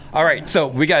All right, so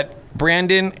we got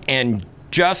Brandon and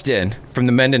Justin from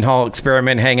the Mendenhall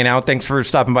Experiment hanging out. Thanks for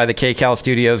stopping by the KCAL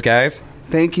studios, guys.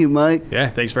 Thank you, Mike. Yeah,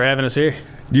 thanks for having us here.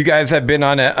 You guys have been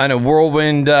on a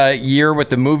whirlwind year with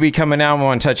the movie coming out. We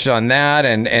want to touch on that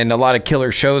and a lot of killer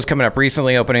shows coming up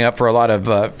recently, opening up for a lot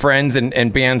of friends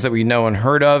and bands that we know and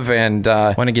heard of. And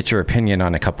want to get your opinion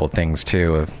on a couple of things,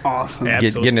 too. Awesome.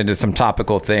 Getting into some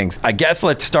topical things. I guess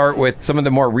let's start with some of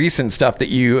the more recent stuff that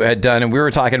you had done. And we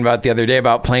were talking about the other day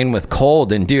about playing with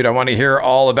Cold. And, dude, I want to hear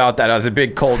all about that. I was a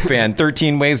big Cold fan.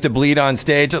 13 Ways to Bleed on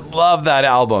Stage. I love that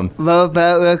album. Love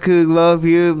that record. Love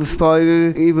You, The Spider.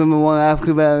 Even the one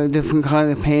after that, A Different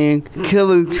Kind of Pain.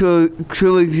 Killer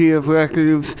trilogy of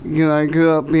records. You know, I grew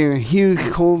up being a huge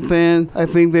Cold fan. I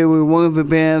think they were one of the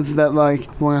bands that, like,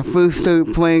 when I first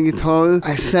started playing guitar,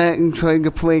 I sat and tried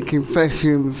to play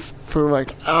Confessions for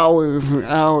like hours and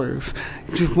hours.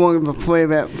 Just wanted to play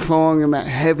that song in that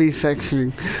heavy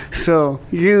section. So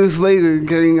years later,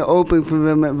 getting it open for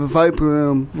them at the Viper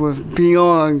Room was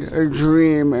beyond a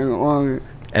dream and honor.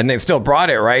 And they still brought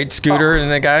it, right? Scooter and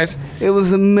the guys? It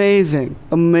was amazing.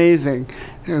 Amazing.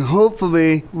 And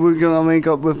hopefully, we're going to link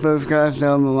up with those guys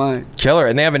down the line. Killer.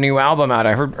 And they have a new album out.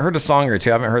 I heard a song or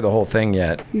two. I haven't heard the whole thing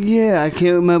yet. Yeah, I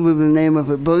can't remember the name of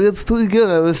it, but it's pretty good.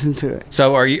 I listened to it.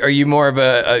 So are you more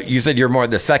of you said you're more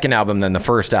the second album than the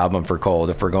first album for Cold,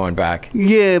 if we're going back?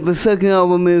 Yeah, the second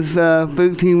album is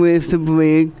 13 Ways to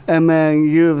Bleed, and then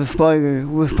Year of the Spider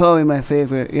was probably my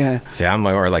favorite, yeah. See, I'm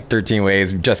more like 13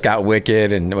 Ways, Just Got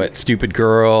Wicked, and Stupid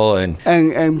Girl, and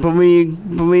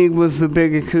Bleed was the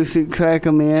big acoustic track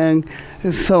on the end.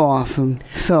 It's so awesome.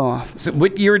 So awesome. So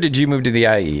what year did you move to the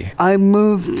IE? I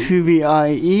moved to the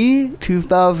IE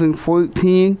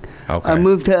 2014. Okay. I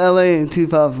moved to LA in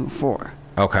 2004.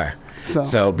 Okay.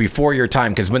 So before your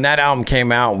time, because when that album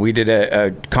came out, we did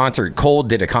a concert. Cold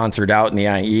did a concert out in the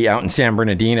IE, out in San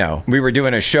Bernardino. We were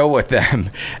doing a show with them,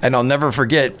 and I'll never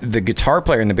forget the guitar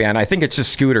player in the band. I think it's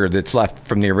just Scooter that's left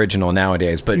from the original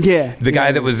nowadays. But the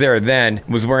guy that was there then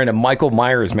was wearing a Michael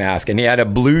Myers mask, and he had a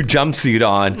blue jumpsuit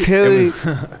on. Terry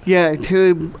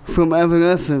from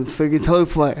Evanescence, the guitar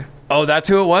player. Oh, that's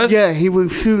who it was? Yeah, he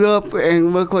would suit up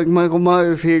and look like Michael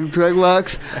Myers. He had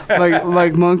dreadlocks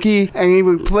like Monkey, and he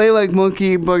would play like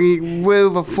Monkey, but he'd wear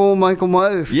the full Michael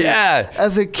Myers suit. Yeah.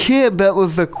 As a kid, that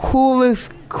was the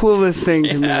coolest thing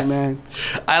to me, man.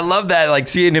 I love that, like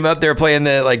seeing him up there playing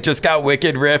the Just Got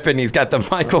Wicked riff, and he's got the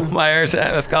Michael Myers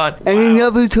mask on. And he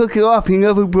never took it off. He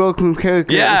never broke from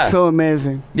character. Yeah. It was so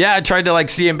amazing. Yeah, I tried to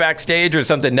see him backstage or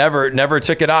something. Never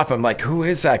took it off. I'm like, who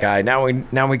is that guy? Now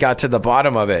we got to the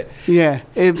bottom of it. Yeah,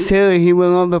 it's Terry. He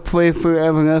went on to play for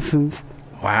Evanescence.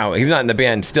 Wow, he's not in the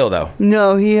band still though.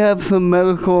 No, he had some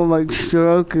medical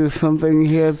stroke or something.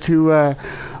 He had to.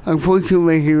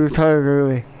 Unfortunately, he retired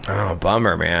early. Oh,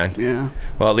 bummer, man. Yeah.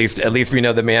 Well, at least we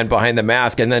know the man behind the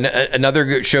mask. And then another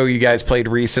good show you guys played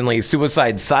recently,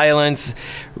 Suicide Silence,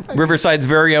 Riverside's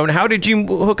very own. How did you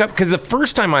hook up? Because the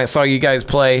first time I saw you guys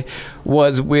play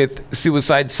was with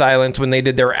Suicide Silence when they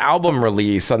did their album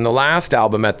release on the last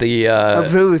album at the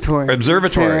Observatory.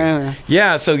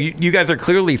 Yeah, so you guys are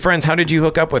clearly friends. How did you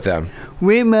hook up with them?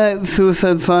 We met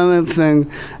Suicide Silence and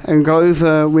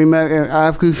Garza. We met at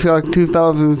Aftershock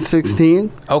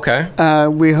 2016. Okay.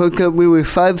 We hooked up. We were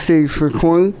side stage for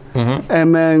Korn,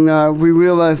 and then we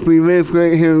realized we lived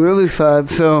right here in Riverside.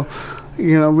 So,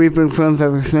 we've been friends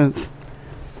ever since.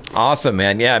 Awesome,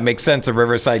 man. Yeah, it makes sense, a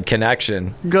Riverside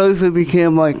connection. Garza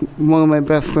became one of my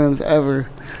best friends ever.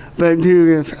 That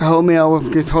dude has helped me out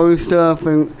with guitar stuff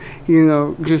and,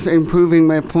 just improving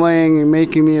my playing and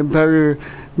making me a better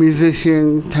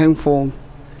musician tenfold.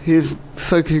 He's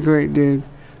such a great dude.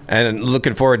 And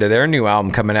looking forward to their new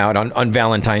album coming out on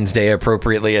Valentine's Day,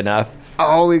 appropriately enough.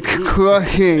 Oh, it's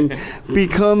crushing.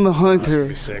 Become the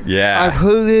Hunter. Yeah. I've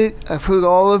heard it. I've heard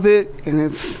all of it, and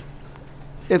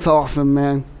it's awesome,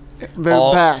 man. They're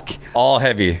back. All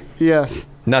heavy. Yes.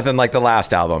 Nothing like the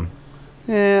last album.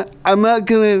 Yeah, I'm not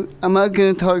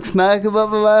gonna talk smack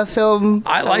about the last album.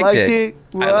 I liked it.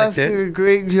 Ross did a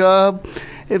great job.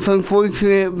 It's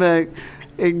unfortunate that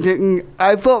it didn't.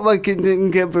 I felt like it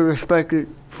didn't get the respect it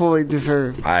fully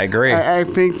deserved. I agree. I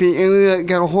think the internet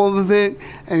got a hold of it,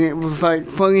 and it was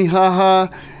funny, haha,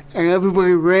 and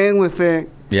everybody ran with it.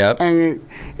 Yep. And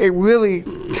it really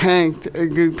tanked a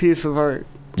good piece of art.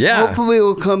 Yeah. Hopefully it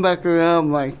will come back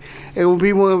around. It will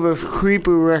be one of those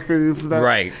creeper records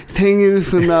that 10 years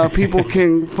from now people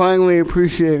can finally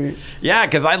appreciate it. Yeah,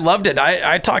 because I loved it.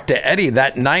 I talked to Eddie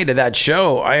that night of that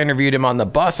show. I interviewed him on the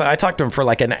bus. I talked to him for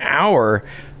an hour.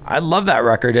 I love that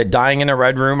record. Dying in a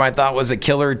Red Room I thought was a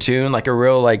killer tune, a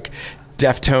real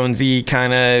Deftones-y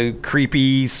kind of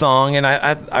creepy song, and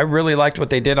I really liked what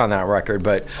they did on that record.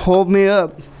 But Hold Me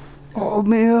Up. Hold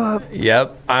me up.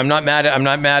 Yep, I'm not mad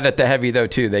at the heavy though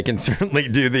too. They can certainly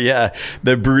do the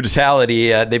brutality.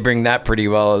 They bring that pretty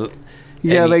well.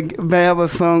 Yeah, they have a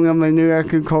song on my new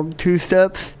record called Two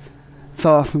Steps. It's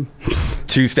awesome.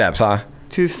 Two Steps, huh?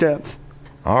 2 Steps.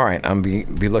 All right, I'm be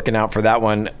looking out for that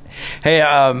one. Hey,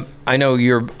 I know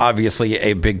you're obviously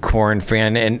a big Korn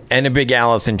fan and a big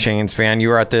Alice in Chains fan. You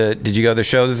were did you go to the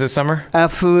shows this summer?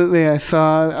 Absolutely, I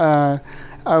saw.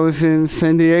 I was in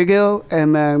San Diego,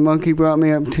 and Monkey brought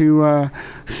me up to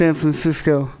San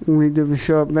Francisco. We did the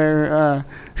show up there,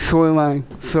 Shoreline,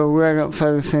 so right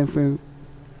outside of San Francisco.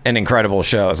 And incredible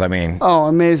shows, I mean. Oh,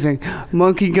 amazing.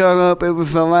 Monkey got up. It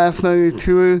was the last night of the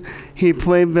tour. He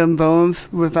played Them Bones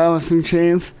with Alice in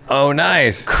Chains. Oh,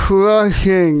 nice.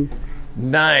 Crushing.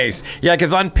 Nice. Yeah,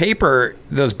 because on paper,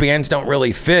 those bands don't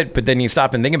really fit, but then you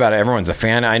stop and think about it. Everyone's a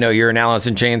fan. I know you're an Alice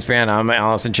in Chains fan. I'm an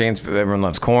Alice in Chains. Everyone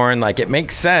loves Korn. Like, it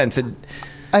makes sense.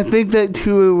 I think that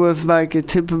tour was like a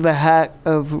tip of the hat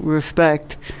of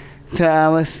respect to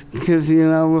Alice, because,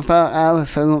 without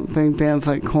Alice, I don't think bands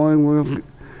like Korn would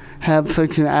have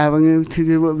such an avenue to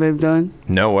do what they've done.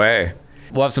 No way.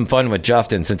 We'll have some fun with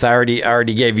Justin, since I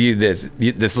already gave you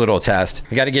this little test.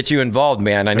 I got to get you involved,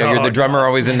 man. I know you're the drummer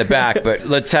always in the back, but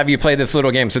let's have you play this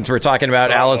little game, since we're talking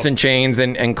about Alice in Chains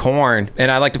and Korn. And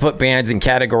I like to put bands in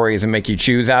categories and make you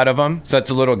choose out of them. So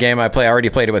that's a little game I play. I already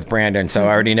played it with Brandon, so I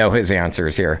already know his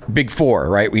answers here. Big four,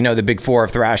 right? We know the big four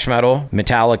of thrash metal: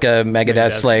 Metallica,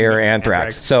 Megadeth, Slayer,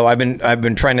 Anthrax. So I've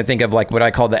been trying to think of like what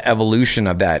I call the evolution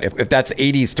of that. If that's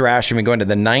 80s thrash and we go into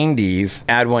the 90s,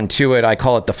 add one to it, I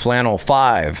call it the Flannel 5.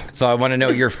 So I want to know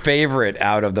your favorite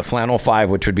out of the Flannel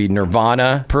 5, which would be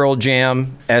Nirvana, Pearl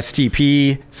Jam,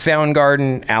 STP,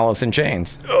 Soundgarden, Alice in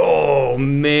Chains. Oh,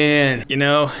 man. When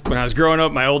I was growing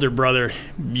up, my older brother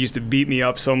used to beat me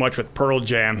up so much with Pearl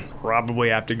Jam. Probably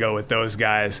have to go with those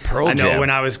guys. I know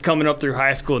when I was coming up through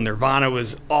high school, Nirvana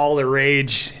was all the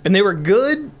rage. And they were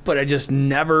good, but I just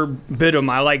never bit them.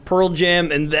 I like Pearl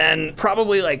Jam, and then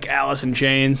probably like Alice in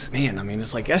Chains. Man,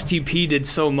 it's like STP did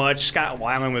so much. Scott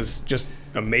Weiland was just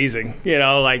amazing,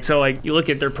 you look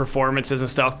at their performances and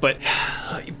stuff, but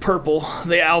Purple,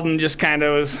 the album just kind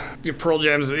of was, Pearl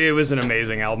Jam's, it was an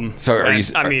amazing album. So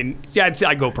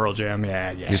I'd go Pearl Jam.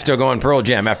 Yeah. You're still going Pearl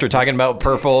Jam after talking about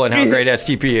Purple and how great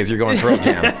STP is. You're going Pearl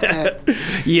Jam.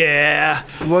 Yeah.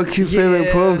 What's your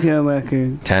favorite Pearl Jam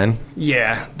record? 10.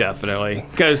 Yeah, definitely.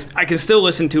 Because I can still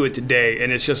listen to it today,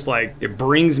 and it's just like, it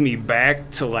brings me back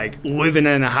to like living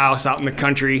in a house out in the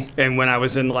country, and when I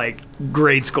was in like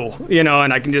grade school,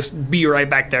 and I can just be right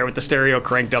back there with the stereo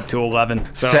cranked up to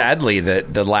 11. So. Sadly,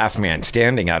 the last man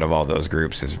standing out of all those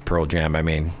groups is Pearl Jam.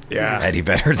 Eddie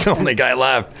Vedder's the only guy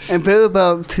left. And they're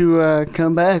about to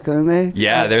come back, aren't they?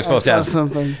 Yeah, they're supposed to have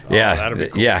something. Yeah, that'd be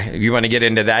cool. Yeah. You want to get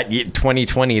into that?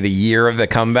 2020, the year of the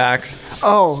comebacks.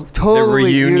 Oh,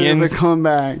 totally. The reunions. The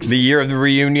comebacks. The year of the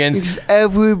reunions. It's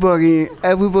everybody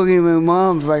and my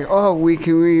mom's like, oh, we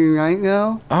can reunite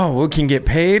now? Oh, we can get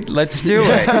paid? Let's do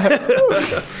it.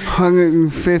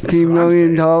 $150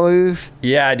 million.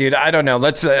 Yeah, dude, I don't know.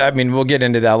 Let's, we'll get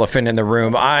into the elephant in the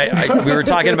room. We were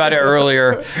talking about it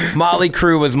earlier. Motley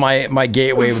Crue was my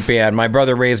gateway band. My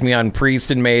brother raised me on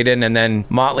Priest and Maiden, and then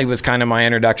Motley was kind of my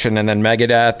introduction, and then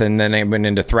Megadeth, and then I went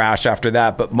into thrash after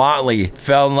that. But Motley,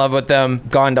 fell in love with them,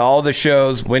 gone to all the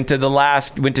shows, went to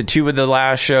 2 of the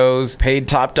last shows, paid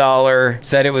top dollar,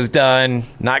 said it was done,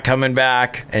 not coming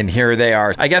back, and here they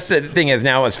are. I guess the thing is,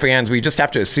 now as fans, we just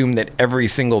have to assume that every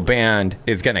single band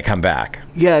is going to come back.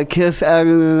 Yeah, Kiss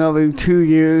added another 2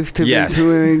 years to the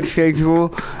touring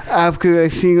schedule after I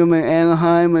seen them in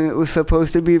Anaheim, and it was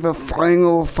supposed to be the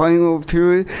final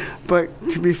tour. But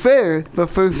to be fair, the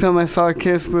first time I saw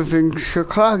Kiss was in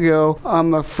Chicago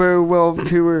on the farewell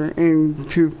tour in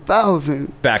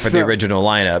 2000. Back with the original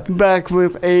lineup. Back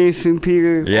with Ace and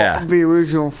Peter, the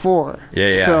original 4.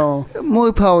 Yeah. So,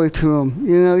 more power to them.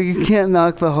 You can't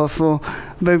knock the hustle.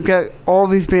 They've got, all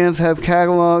these bands have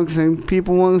catalogs, and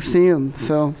people want to see them.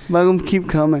 So, let them keep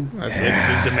coming. That's it.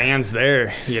 The demand's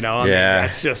there,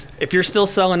 That's just, if you're still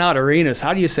selling out arenas,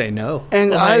 how do you say no?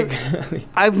 And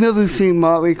I've never seen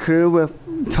Motley Crue with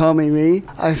Tommy Lee.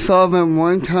 I saw them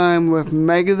one time with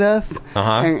Megadeth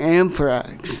and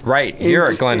Anthrax. Right, here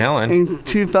at Glen Helen. In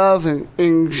 2000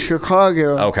 in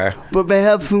Chicago. Okay. But they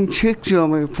have some chick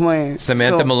drummer playing.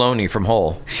 Samantha Maloney from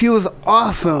Hole. She was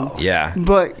awesome. Yeah.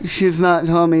 But she's not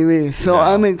Tommy Lee. So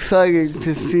I'm excited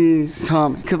to see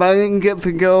Tommy. Because I didn't get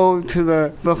to go to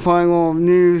the final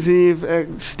New Year's Eve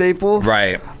at Staples.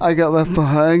 Right. I got left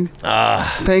behind.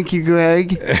 Thank you,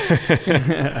 Greg.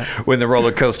 When the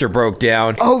roller coaster broke down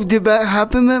down. Oh, did that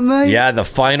happen that night? Yeah, the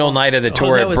final night of the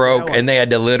tour, it broke, and they had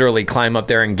to literally climb up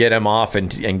there and get him off and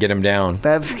get him down.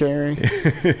 That's scary.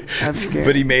 That's scary.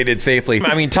 But he made it safely.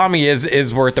 I mean, Tommy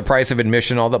is worth the price of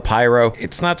admission, all the pyro.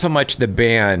 It's not so much the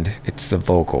band, it's the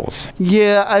vocals.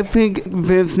 Yeah, I think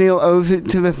Vince Neil owes it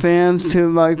to the fans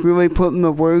to, like, really put in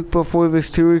the work before this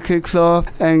tour kicks off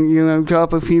and, you know,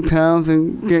 drop a few pounds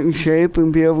and get in shape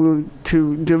and be able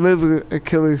to deliver a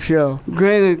killer show.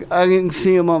 Granted, I didn't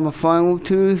see him on the final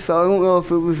tour, so I don't know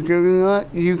if it was good or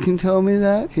not. You can tell me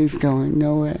that. He's going,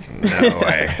 no way. No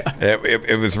way.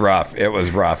 It was rough. It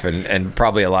was rough and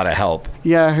probably a lot of help.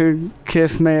 Yeah, I heard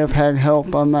Kiss may have had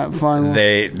help on that final.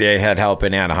 They had help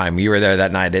in Anaheim. You were there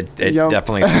that night. It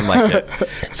definitely seemed like it.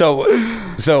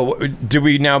 So do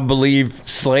we now believe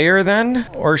Slayer then?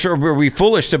 Or were we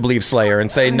foolish to believe Slayer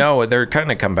and say, no, they're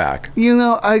kind of come back? You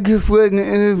know, I just read an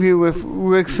interview with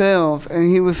Rick Sales,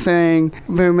 and he was saying,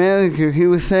 their manager, he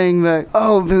was saying that,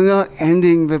 oh, they're not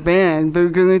ending the band. They're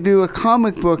going to do a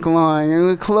comic book line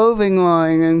and a clothing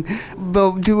line, and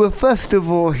they'll do a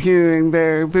festival here and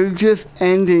there. They're just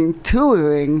ending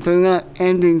touring. They're not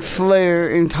ending Slayer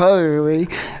entirely.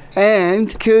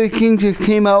 And Kerry King just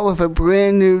came out with a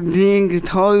brand new Dean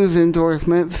Guitars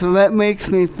endorsement, so that makes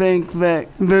me think that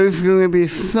there's going to be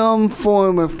some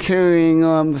form of carrying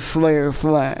on the Slayer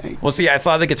flag. Well, see, I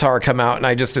saw the guitar come out, and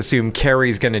I just assumed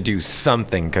Kerry's going to do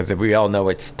something, because we all know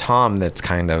it's Tom that's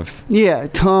kind of... Yeah,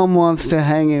 Tom wants to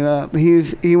hang it up.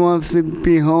 He wants to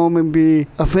be home and be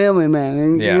a family man.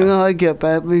 And, you know, I get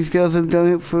that. These guys have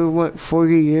done it for,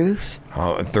 40 years?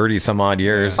 Oh, 30 some odd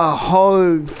years. A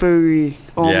hard 30,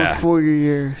 almost 40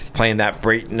 years. Playing that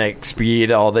breakneck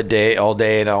speed all day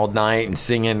and all night, and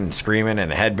singing and screaming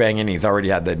and headbanging. He's already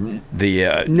had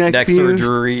the neck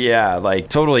surgery. Yeah, like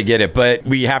totally get it. But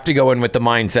we have to go in with the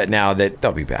mindset now that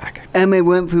they'll be back. And they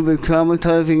went through the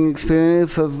traumatizing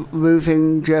experience of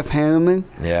losing Jeff Hanneman.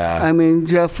 Yeah. I mean,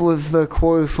 Jeff was the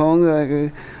core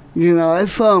songwriter. You know, I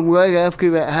saw him right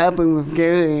after that happened with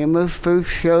Gary, and those first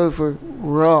shows were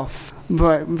rough.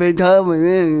 But they dialed it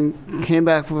in and came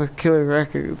back with a killer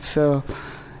record. So,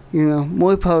 you know,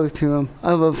 more power to them.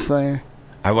 I love Slayer.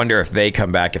 I wonder if they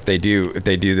come back, if they do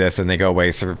this and they go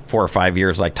away for 4 or 5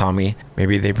 years like Tommy,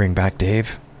 maybe they bring back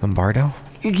Dave Lombardo?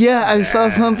 Yeah, I saw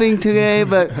something today,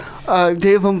 but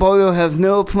Dave Lombardo has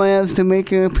no plans to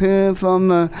make an appearance on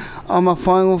the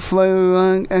final Slayer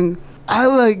run, and I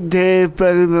like Dave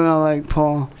better than I like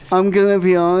Paul. I'm going to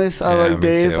be honest. I like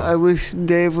Dave. Too. I wish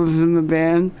Dave was in the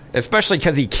band. Especially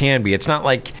because he can be. It's not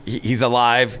like he's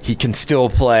alive. He can still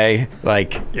play.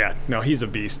 Like, yeah, no, he's a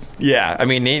beast. Yeah, I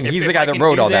mean, he's the guy that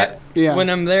wrote all that. Yeah. When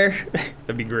I'm there,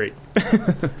 that'd be great.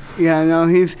 Yeah, no,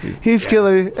 he's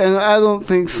killer, and I don't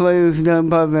think Slayer's done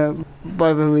by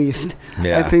the least.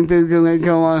 Yeah. I think they're going to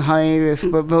go on hiatus,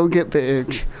 but they'll get the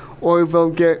itch. Or they'll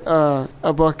get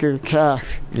a bucket of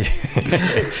cash.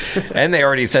 And they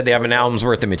already said they have an album's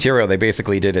worth of material. They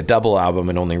basically did a double album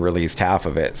and only released half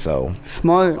of it. So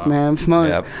smart, man, smart.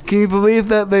 Yep. Can you believe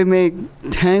that they made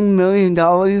 $10 million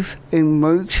in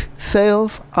merch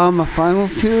sales on the final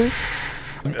tour?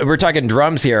 We're talking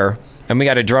drums here, and we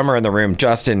got a drummer in the room.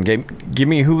 Justin, give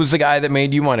me, who was the guy that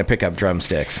made you want to pick up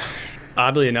drumsticks?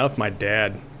 Oddly enough, my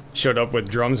dad showed up with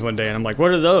drums one day, and I'm like,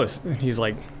 what are those? And he's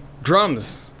like,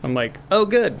 drums. I'm like, oh,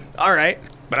 good. All right.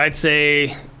 But I'd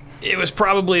say it was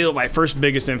probably my first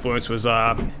biggest influence was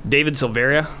David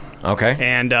Silveria. Okay.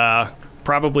 And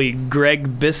probably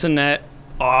Greg Bissonette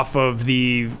off of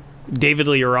the David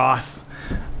Lee Roth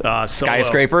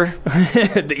Skyscraper?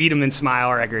 The Eat 'em and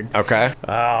Smile record. Okay.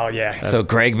 Oh, yeah. So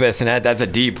Greg Bissonette, that's a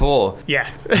deep pull. Yeah.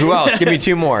 Who else? Give me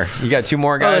 2 more. You got 2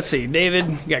 more guys? Let's see. David,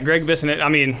 you got Greg Bissonette. I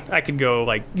mean, I could go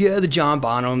like, the John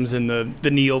Bonhams and the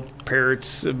Neil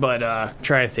Pearts, but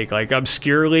try to think like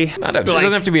obscurely. Not obscure. It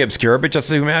doesn't have to be obscure, but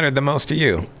just who mattered the most to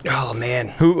you. Oh, man.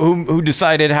 Who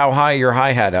decided how high your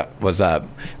hi-hat was up?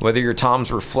 Whether your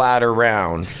toms were flat or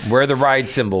round, where the ride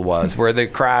cymbal was, where the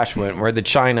crash went, where the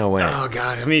china went. Oh,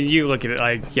 God. I mean, you look at it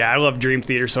like, I love Dream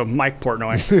Theater, so Mike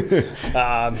Portnoy.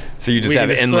 So you just have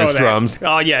endless drums?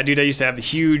 Oh, yeah, dude. I used to have the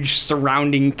huge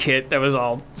surrounding kit that was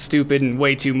all stupid and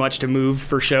way too much to move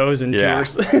for shows and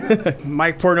tours.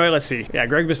 Mike Portnoy, let's see. Yeah,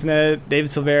 Greg Bissonette, David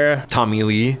Silveria. Tommy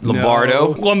Lee,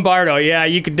 Lombardo. No. Lombardo, yeah,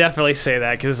 you could definitely say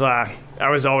that because I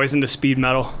was always into speed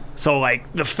metal. So,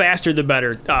 like, the faster the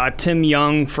better. Tim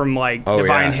Young from, like,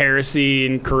 Divine Heresy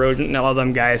and Corrosion and all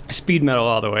them guys. Speed metal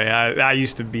all the way. I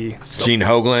used to be. Gene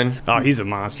Hoglan. Oh, he's a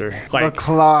monster. Like, the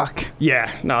clock.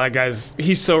 Yeah. No, that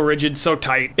he's so rigid, so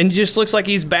tight. And just looks like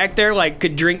he's back there, like,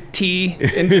 could drink tea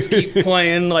and just keep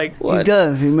playing. Like, what? He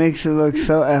does. He makes it look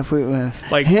so effortless.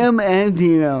 Like, him and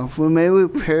Dino, when they were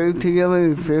paired together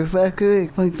in Fear Factory,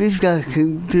 like, these guys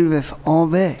could do this all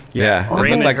day. Yeah.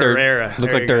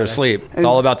 Look like they're asleep. It's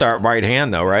all about that right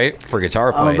hand, though, right? For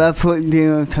guitar playing. Oh, that's what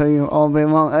Dino tell you all day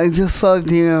long. I just saw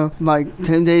Dino, like,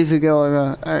 10 days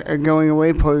ago at a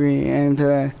going-away party, and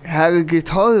had a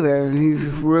guitar there, and he's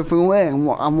just riffing away.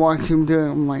 I'm watching him do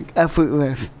it. I'm like,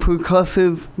 effortless,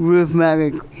 percussive,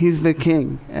 rhythmic. He's the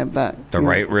king at that. The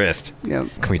right wrist. Yep.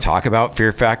 Can we talk about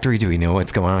Fear Factory? Do we know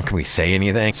what's going on? Can we say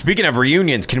anything? Speaking of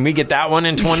reunions, can we get that one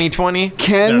in 2020?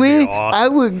 Can we?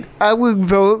 Awesome. I would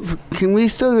vote. Can we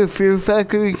start a Fear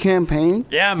Factory campaign?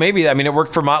 Yeah, maybe. I mean, it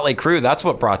worked for Motley Crue. That's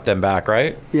what brought them back,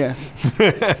 right? Yes.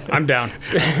 I'm down.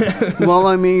 Well,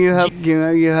 I mean,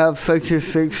 you have such a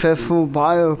successful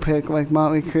biopic like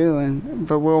Motley Crue, and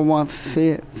the world wants to see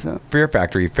it. So Fear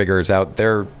Factory figures out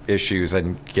their issues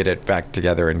and get it back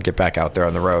together and get back out there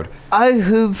on the road. I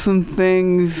heard some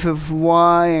things of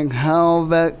why and how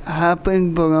that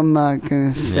happened, but I'm not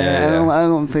gonna say. Yeah. I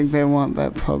don't think they want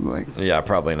that public. Yeah,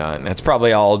 probably not. It's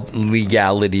probably all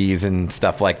legalities and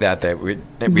stuff like that we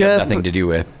have nothing to do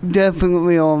with.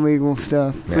 Definitely all legal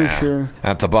stuff, for sure.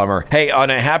 That's a bummer. Hey, on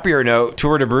a happier note,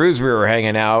 Tour de Bruise, we were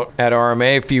hanging out at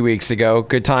RMA a few weeks ago.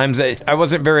 Good times. I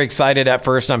wasn't very excited at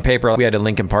first on paper. We had a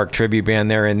Linkin Park tribute band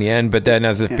there in the end, but then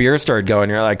as the beer started going,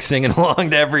 you're like singing along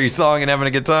to every song and having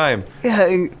a good time.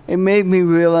 Yeah, it made me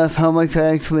realize how much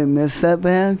I actually missed that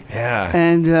band. Yeah.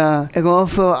 And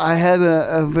also, I had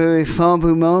a very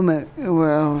somber moment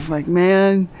where I was like,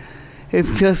 man,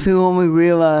 if Justin only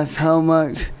realized how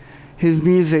much his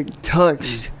music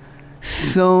touched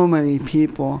so many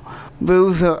people. There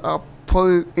was a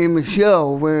part in the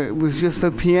show where it was just a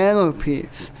piano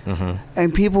piece. Mm-hmm.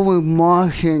 And people were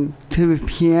moshing to the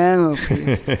piano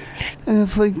piece. And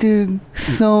it's like, dude,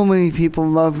 so many people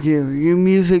love you. Your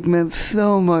music meant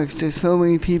so much to so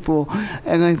many people.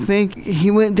 And I think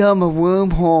he went down the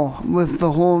wormhole with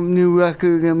the whole new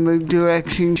record and the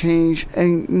direction change.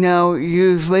 And now,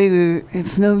 years later,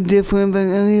 it's no different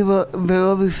than any of their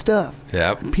other stuff.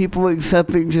 Yep. People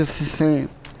accept it just the same.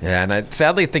 Yeah, and I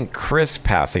sadly think Chris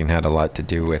passing had a lot to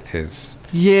do with his...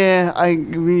 Yeah,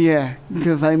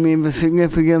 because I mean the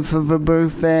significance of the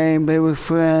birthday, and they were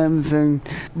friends, and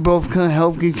both kind of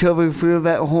helped each other through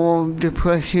that whole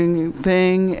depression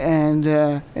thing, and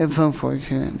it's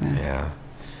unfortunate, man. Yeah.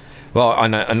 Well,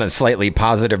 on a slightly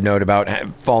positive note about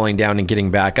falling down and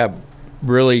getting back up,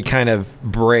 really kind of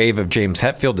brave of James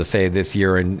Hetfield to say this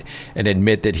year and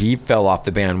admit that he fell off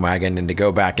the bandwagon and to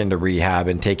go back into rehab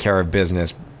and take care of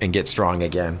business and get strong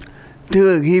again.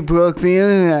 Dude, he broke the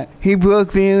internet. He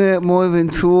broke the internet more than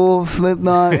Tool,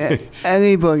 Slipknot,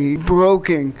 anybody.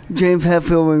 Broken James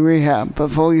Hetfield in rehab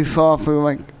before you saw for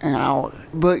like an hour.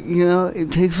 But, you know,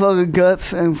 it takes a lot of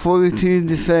guts and fortitude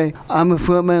to say, I'm a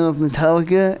frontman of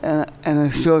Metallica and I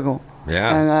struggle.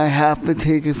 Yeah. And I have to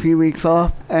take a few weeks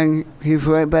off, and he's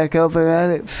right back out there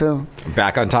at it, so...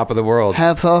 Back on top of the world.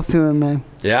 Hats off to him, man.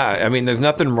 Yeah, I mean, there's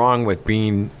nothing wrong with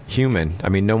being human. I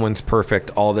mean, no one's perfect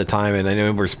all the time, and I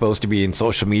know we're supposed to be in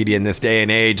social media in this day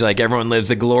and age, like everyone lives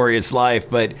a glorious life,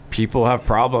 but people have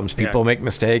problems. People make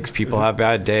mistakes. People have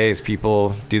bad days.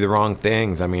 People do the wrong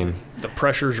things. I mean... The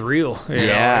pressure's real.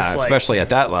 Yeah, especially at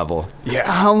that level.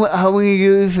 Yeah. How many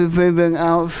years have they been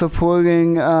out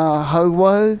supporting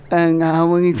Hardwired, and how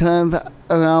many times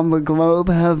around the globe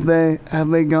have they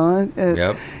gone?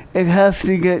 It has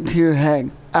to get to your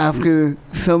head. After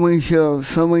so many shows,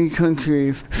 so many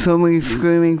countries, so many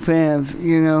screaming fans,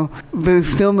 you know, they're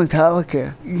still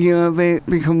Metallica. You know, they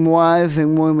become wise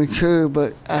and more mature,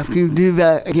 but after you do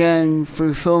that again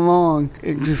for so long,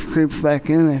 it just creeps back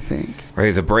in, I think. Right,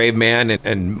 he's a brave man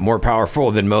and more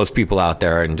powerful than most people out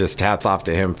there, and just hats off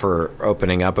to him for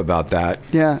opening up about that.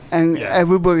 Yeah, and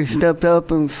everybody stepped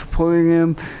up and supporting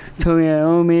him. Tony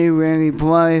Iommi, Randy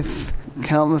Blythe,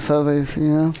 countless others, you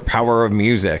know. Power of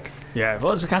music. Yeah,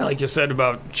 well, it's kind of like you said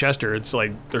about Chester. It's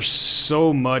like there's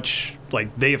so much,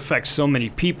 like they affect so many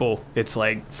people. It's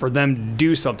like for them to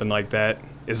do something like that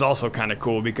is also kind of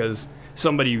cool, because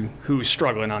somebody who's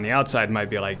struggling on the outside might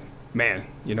be like, man,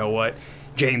 you know what?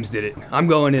 James did it. I'm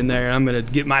going in there and I'm going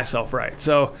to get myself right.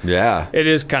 So yeah, it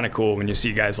is kind of cool when you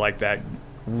see guys like that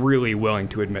really willing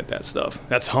to admit that stuff.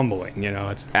 That's humbling, you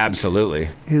know. Absolutely.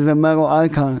 He's a metal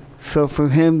icon. So for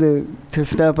him to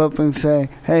step up and say,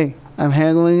 hey, I'm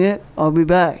handling it. I'll be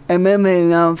back. And then they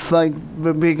announced like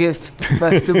the biggest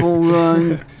festival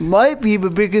run, might be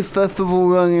the biggest festival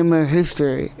run in their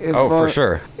history. For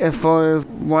sure. As far as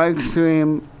live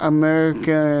stream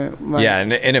America. Like, yeah,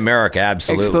 in America,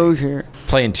 absolutely. Exposure.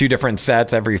 Playing 2 different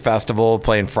sets every festival,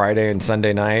 playing Friday and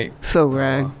Sunday night. So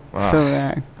rad. So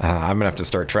rad. I'm going to have to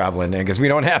start traveling because we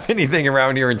don't have anything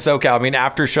around here in SoCal. I mean,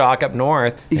 Aftershock up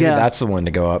north, maybe that's the one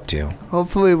to go up to.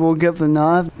 Hopefully we'll get the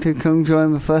nod to come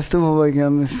join the festival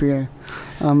again this year.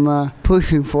 I'm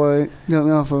pushing for it. Don't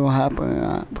know if it will happen or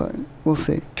not, but we'll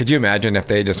see. Could you imagine if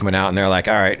they just went out and they're like,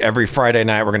 all right, every Friday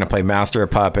night we're going to play Master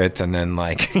of Puppets, and then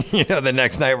like, the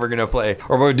next night we're going to play,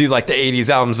 or we'll do like the 80s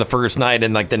albums the first night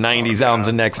and like the 90s albums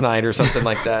the next night or something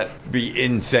like that. Be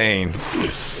insane.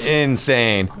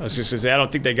 Insane. I was just going to say, I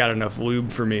don't think they got enough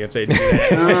lube for me if they do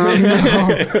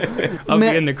that. I'll be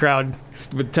in the crowd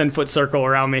with 10-foot circle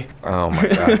around me. Oh my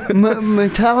God.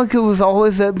 Metallica was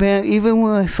always that band, even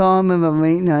when I saw them in the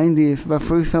late 90s. The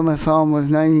first time I saw them was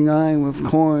 99 with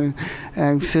Korn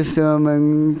and System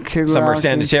and Kid Rock. Summer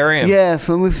Sanitarium. Yeah,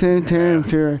 Summer Sanitarium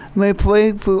tour. They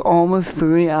played for almost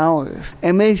 3 hours.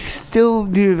 And they still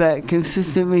do that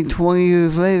consistently 20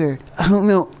 years later. I don't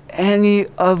know any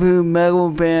other metal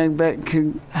band that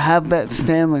could have that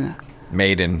stamina.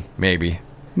 Maiden, maybe.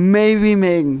 Maybe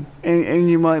Maiden. And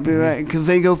you might be right, because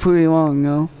they go pretty long,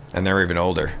 no? And they're even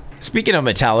older. Speaking of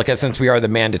Metallica, since we are the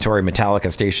mandatory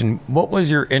Metallica station, what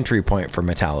was your entry point for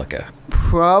Metallica?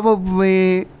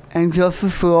 Probably And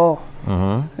Justice for All.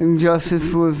 And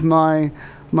Justice was my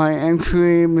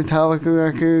entry Metallica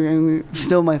record, and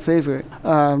still my favorite.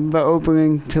 The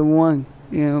opening to One.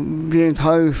 The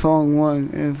entire song One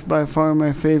is by far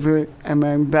my favorite. And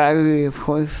then Battery, of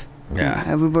course. Yeah.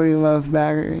 Everybody loves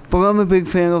Battery. But I'm a big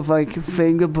fan of like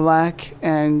Fade to Black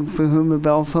and For Whom the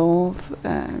Bell Tolls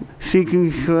and Seeking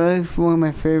Shreds is one of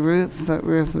my favorites. That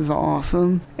riff is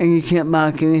awesome. And you can't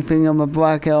mock anything on the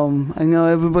Black Album. I know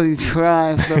everybody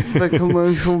tries the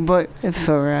commercial, but it's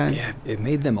so rad. Yeah, it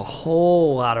made them a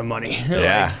whole lot of money.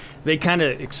 Yeah. They kind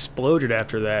of exploded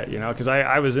after that, because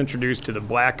I was introduced to the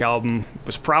Black Album. It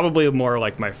was probably more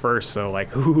like my first, so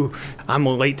like, ooh, I'm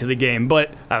late to the game.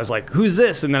 But I was like, who's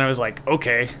this? And then I was like,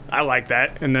 okay, I like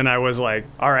that. And then I was like,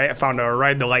 all right, I found a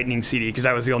Ride the Lightning CD because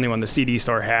that was the only one the CD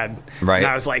store had. Right. And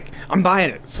I was like, I'm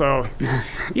buying it. So,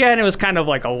 yeah, and it was kind of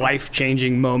like a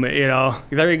life-changing moment,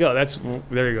 There you go.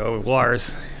 There you go,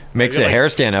 Lars. Makes a hair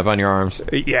stand up on your arms.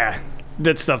 Yeah,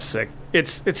 that stuff's sick.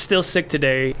 It's still sick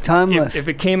today. Timeless. If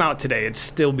it came out today, it'd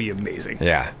still be amazing.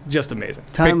 Yeah. Just amazing.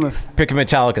 Timeless. Pick a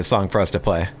Metallica song for us to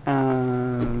play.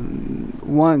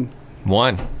 One.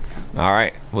 All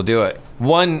right, we'll do it.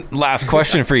 One last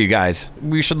question for you guys.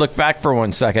 We should look back for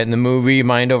 1 second. The movie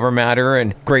Mind Over Matter,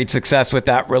 and great success with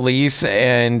that release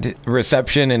and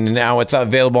reception, and now it's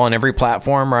available on every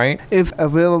platform, right? It's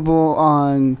available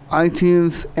on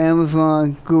iTunes,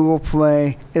 Amazon, Google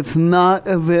Play. It's not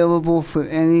available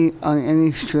on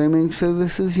any streaming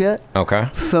services yet. Okay.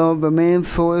 So the main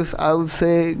source, I would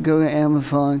say, go to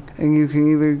Amazon, and you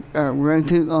can either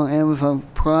rent it on Amazon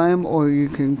Prime or you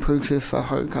can purchase a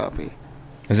hard copy.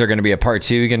 Is there going to be a part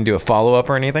 2? You going to do a follow-up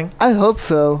or anything? I hope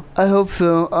so.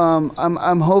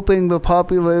 I'm hoping the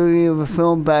popularity of the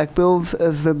film backbuilds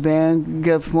as the band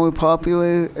gets more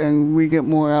popular and we get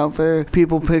more out there.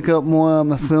 People pick up more on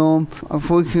the film.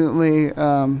 Unfortunately,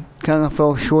 kind of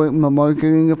fell short in the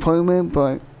marketing department,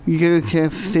 but you get a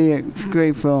chance to see it. It's a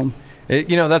great film.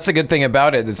 That's a good thing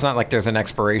about it. It's not like there's an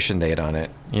expiration date on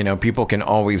it. People can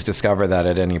always discover that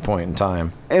at any point in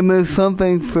time. And there's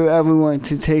something for everyone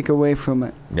to take away from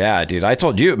it. Yeah, dude. I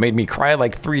told you it made me cry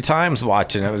like 3 times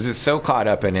watching it. I was just so caught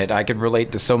up in it. I could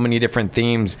relate to so many different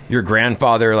themes. Your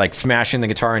grandfather, like, smashing the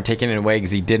guitar and taking it away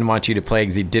because he didn't want you to play,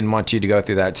 because he didn't want you to go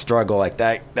through that struggle. Like,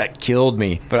 that killed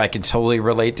me. But I can totally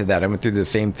relate to that. I went through the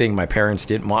same thing. My parents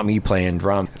didn't want me playing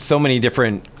drum. So many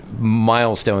different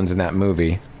milestones in that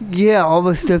movie. Yeah, all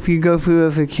the stuff you go through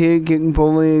as a kid, getting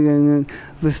bullied, and then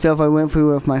the stuff I went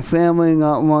through with my family,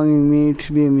 not wanting me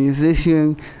to be a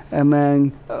musician, and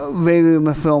then later in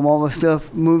the film, all the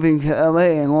stuff moving to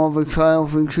LA and all the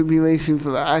trials and tribulations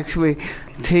of actually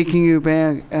taking your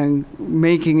band and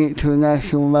making it to a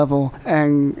national level.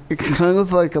 And it's kind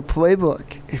of like a playbook.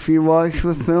 If you watch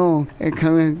the film, it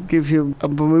kind of gives you a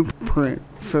blueprint,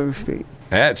 so to speak.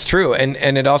 Yeah, it's true.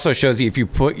 And it also shows you if you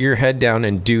put your head down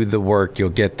and do the work, you'll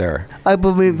get there. I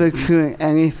believe that's true in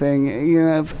anything.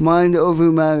 It's mind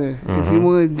over matter. If you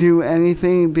want to do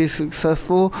anything and be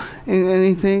successful in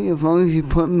anything, as long as you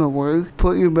put in the work,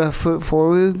 put your best foot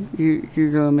forward, you're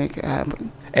going to make it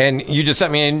happen. And you just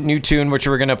sent me a new tune, which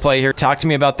we're going to play here. Talk to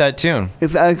me about that tune.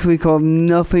 It's actually called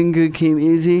Nothing Good Came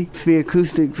Easy. It's the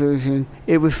acoustic version.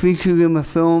 It was featured in the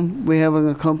film. We have an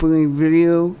accompanying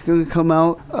video. It's going to come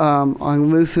out on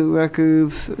Lucid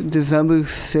Records December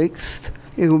 6th.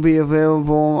 It will be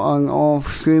available on all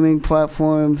streaming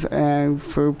platforms and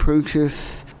for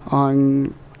purchase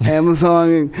on Amazon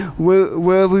and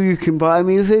wherever you can buy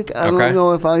music. I don't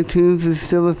know if iTunes is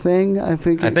still a thing. I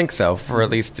think so, for at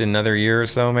least another year or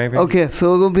so, maybe. Okay,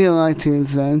 so it'll be on iTunes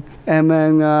then. And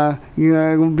then,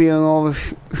 it'll be on all the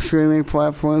streaming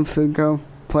platforms, so go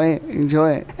play it,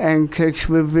 enjoy it. And catch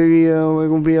the video.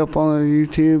 It'll be up on our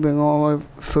YouTube and all our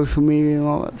social media and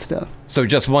all that stuff. So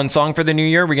just one song for the new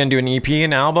year? Are we going to do an EP,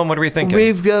 an album? What are we thinking?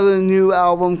 We've got a new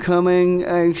album coming,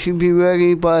 and it should be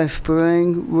ready by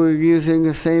spring. We're using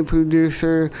the same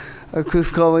producer, Chris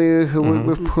Collier, who worked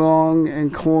with Prong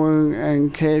and Korn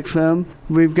and KXM.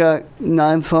 We've got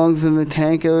 9 songs in the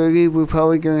tank already. We're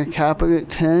probably going to cap it at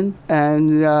 10.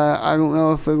 And I don't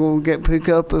know if it will get picked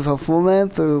up as a full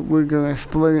length or we're going to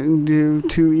split it and do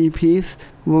 2 EPs.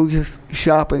 We'll just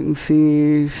shop it and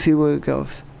see where it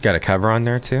goes. Got a cover on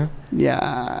there too?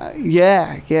 Yeah.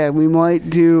 We might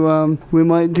do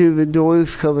the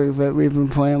Doors cover that we've been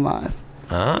playing live.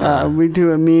 We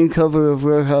do a mean cover of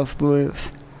Roadhouse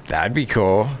Blues. That'd be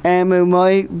cool. And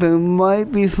there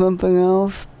might be something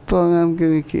else, but I'm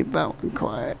gonna keep that one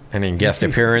quiet. Any guest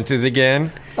appearances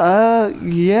again?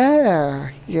 Yeah.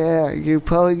 You're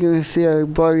probably gonna see our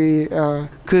buddy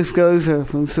Chris Gozer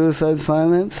from Suicide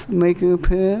Silence make an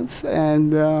appearance,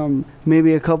 and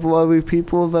maybe a couple other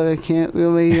people that I can't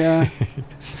really.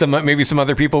 Maybe some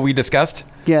other people we discussed.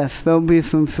 Yes, there'll be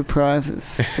some surprises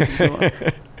for sure.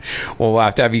 Well, we'll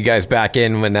have to have you guys back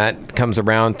in when that comes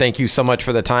around. Thank you so much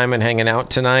for the time and hanging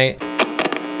out tonight.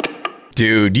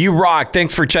 Dude, you rock.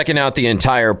 Thanks for checking out the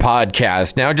entire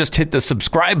podcast. Now just hit the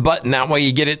subscribe button. That way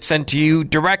you get it sent to you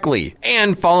directly.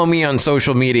 And follow me on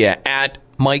social media at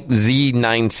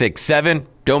MikeZ967.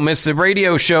 Don't miss the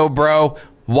radio show, bro.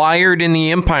 Wired in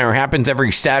the Empire happens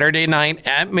every Saturday night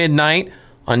at midnight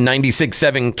on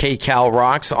 96.7 KCal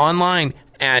Rocks, online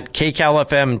at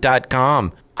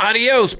kcalfm.com. Adios,